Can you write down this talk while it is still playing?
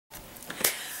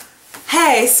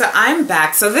Okay, so I'm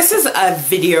back. So this is a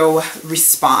video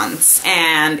response,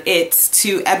 and it's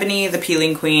to Ebony the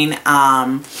Peeling Queen.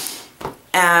 And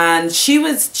she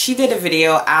did a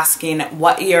video asking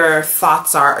what your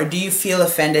thoughts are, or do you feel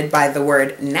offended by the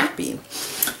word nappy?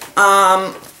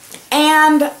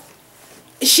 And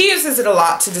she uses it a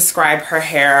lot to describe her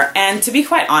hair, and to be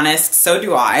quite honest, so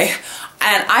do I.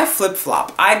 And I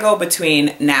flip-flop. I go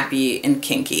between nappy and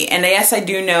kinky. And yes, I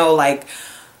do know, like,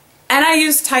 and I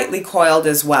use tightly coiled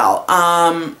as well.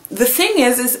 The thing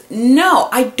is no,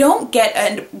 I don't get,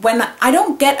 and when I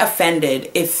don't get offended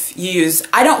if you use,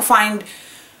 I don't find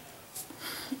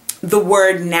the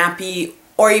word nappy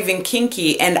or even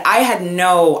kinky, and I had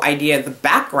no idea the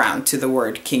background to the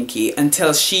word kinky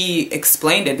until she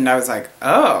explained it, and I was like,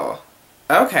 oh,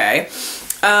 okay.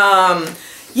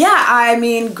 Yeah, I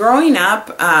mean, growing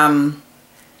up,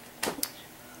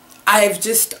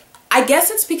 I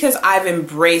guess it's because I've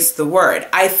embraced the word.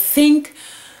 I think,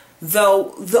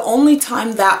 though, the only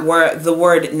time that the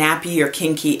word nappy or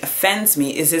kinky offends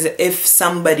me is if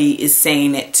somebody is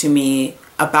saying it to me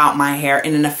about my hair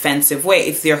in an offensive way,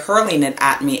 if they're hurling it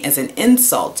at me as an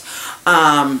insult.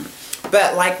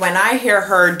 But like when I hear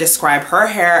her describe her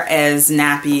hair as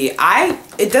nappy,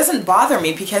 it doesn't bother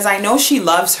me because I know she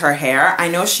loves her hair. I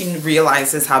know she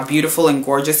realizes how beautiful and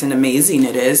gorgeous and amazing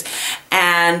it is,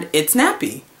 and it's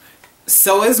nappy.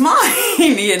 So is mine,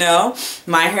 you know.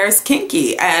 My hair is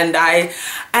kinky, and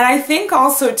I think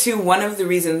also too, one of the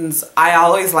reasons I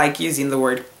always like using the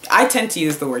word, I tend to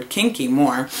use the word kinky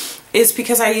more, is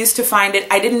because I used to find it,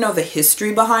 I didn't know the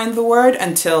history behind the word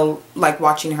until like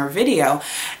watching her video,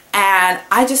 and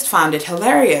I just found it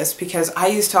hilarious because I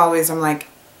used to always, I'm like,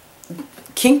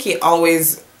 kinky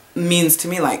always means to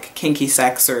me like kinky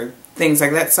sex or things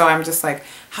like that, so I'm just like,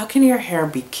 how can your hair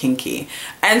be kinky?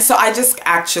 And so I just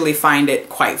actually find it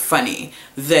quite funny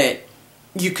that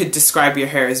you could describe your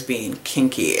hair as being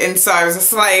kinky. And so I was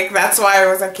just like, that's why I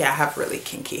was like, yeah, I have really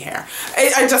kinky hair.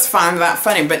 I just found that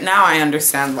funny, but now I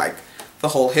understand like the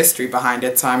whole history behind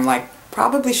it, so I'm like,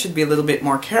 probably should be a little bit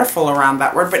more careful around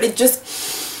that word, but it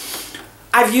just,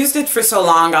 I've used it for so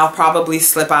long, I'll probably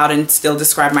slip out and still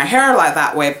describe my hair like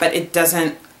that way, but it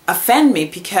doesn't offend me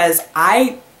because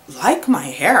I like my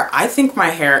hair. I think my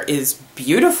hair is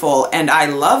beautiful and I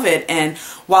love it, and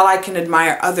while I can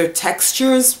admire other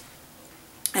textures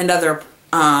and other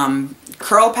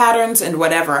curl patterns and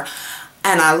whatever,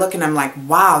 and I look and I'm like,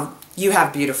 wow, you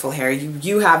have beautiful hair,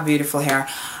 you have beautiful hair,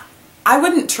 I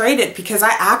wouldn't trade it because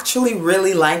I actually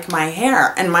really like my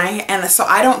hair, and so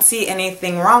I don't see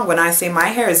anything wrong when I say my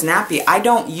hair is nappy. I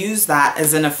don't use that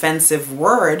as an offensive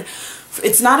word.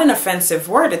 It's not an offensive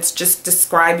word, it's just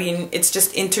describing, it's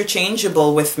just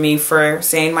interchangeable with me for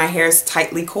saying my hair is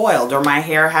tightly coiled, or my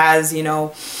hair has, you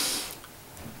know,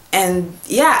 and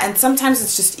yeah, and sometimes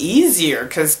it's just easier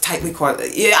because tightly coiled,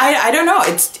 I don't know,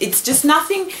 it's just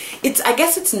nothing, I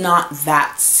guess it's not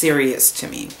that serious to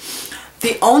me.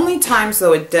 The only times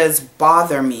though it does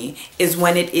bother me is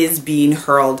when it is being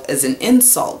hurled as an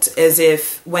insult, as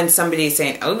if when somebody is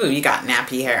saying, oh, you got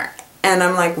nappy hair, and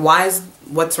I'm like,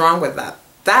 what's wrong with that?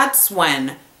 That's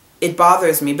when it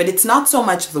bothers me, but it's not so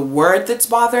much the word that's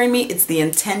bothering me, it's the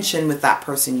intention with that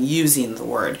person using the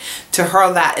word. To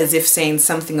hurl that as if saying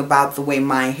something about the way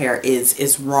my hair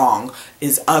is wrong,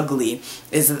 is ugly,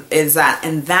 is that,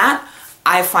 and that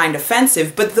I find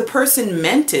offensive, but the person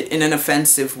meant it in an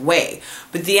offensive way.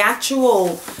 But the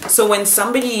actual, so when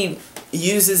somebody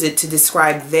uses it to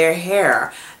describe their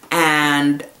hair,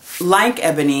 and like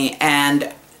Ebony,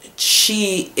 and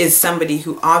she is somebody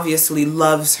who obviously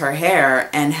loves her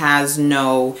hair and has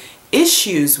no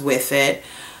issues with it,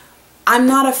 I'm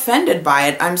not offended by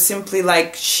it. I'm simply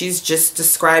like, she's just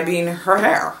describing her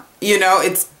hair. You know,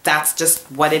 that's just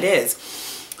what it is.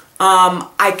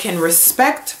 I can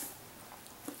respect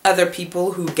other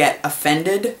people who get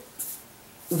offended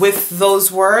with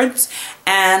those words,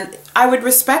 and I would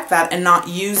respect that and not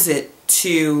use it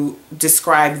to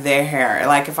describe their hair.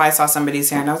 Like if I saw somebody's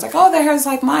hair and I was like, oh, their hair's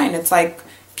like mine, it's like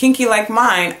kinky like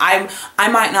mine, I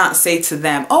might not say to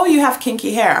them, oh, you have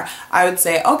kinky hair. I would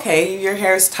say, okay, your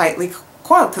hair is tightly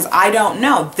coiled, because I don't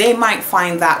know. They might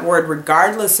find that word,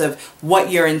 regardless of what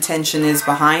your intention is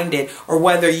behind it, or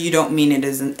whether you don't mean it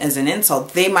as an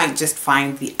insult, they might just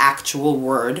find the actual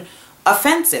word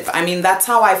offensive. I mean, that's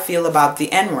how I feel about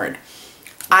the N-word.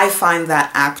 I find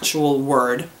that actual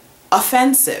word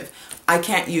offensive. I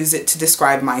can't use it to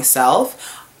describe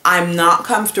myself. I'm not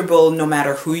comfortable no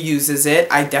matter who uses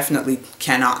it. I definitely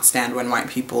cannot stand when white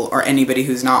people or anybody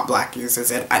who's not black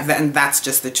uses it. And that's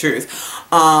just the truth.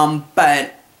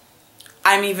 But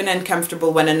I'm even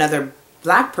uncomfortable when another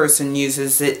black person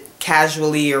uses it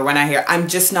casually, or when I hear, I'm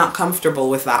just not comfortable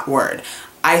with that word.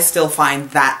 I still find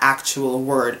that actual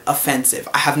word offensive.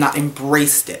 I have not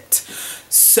embraced it.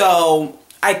 So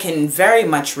I can very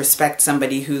much respect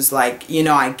somebody who's like, you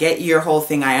know, I get your whole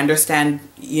thing. I understand,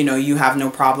 you know, you have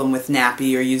no problem with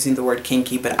nappy or using the word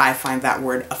kinky, but I find that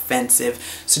word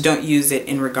offensive. So don't use it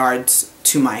in regards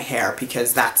to my hair,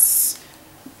 because that's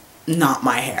not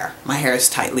my hair. My hair is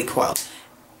tightly coiled.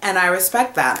 And I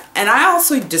respect that. And I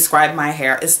also describe my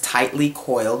hair as tightly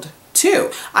coiled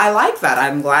too. I like that.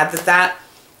 I'm glad that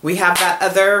we have that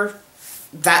other,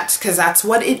 because that's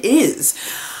what it is.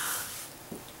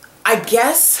 I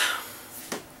guess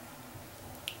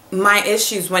my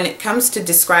issues when it comes to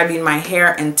describing my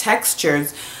hair and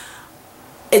textures,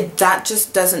 that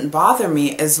just doesn't bother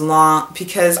me as long,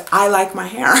 because I like my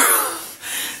hair.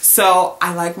 So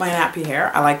I like my nappy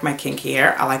hair, I like my kinky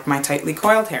hair, I like my tightly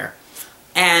coiled hair.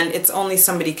 And it's only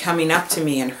somebody coming up to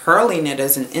me and hurling it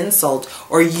as an insult,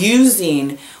 or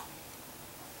using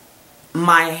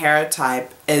my hair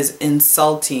type as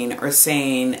insulting, or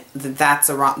saying that that's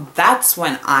a wrong, that's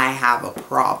when I have a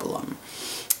problem.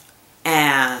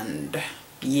 And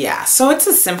yeah, so it's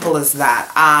as simple as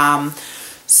that.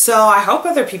 So I hope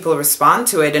other people respond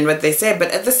to it and what they say,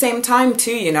 but at the same time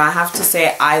too, you know, I have to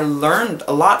say I learned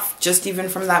a lot just even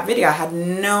from that video. I had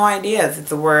no idea that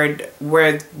the word,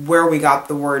 where we got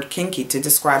the word kinky to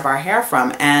describe our hair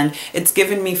from, and it's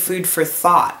given me food for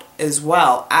thought as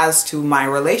well as to my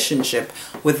relationship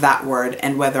with that word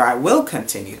and whether I will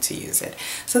continue to use it.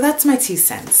 So that's my 2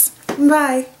 cents.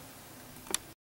 Bye.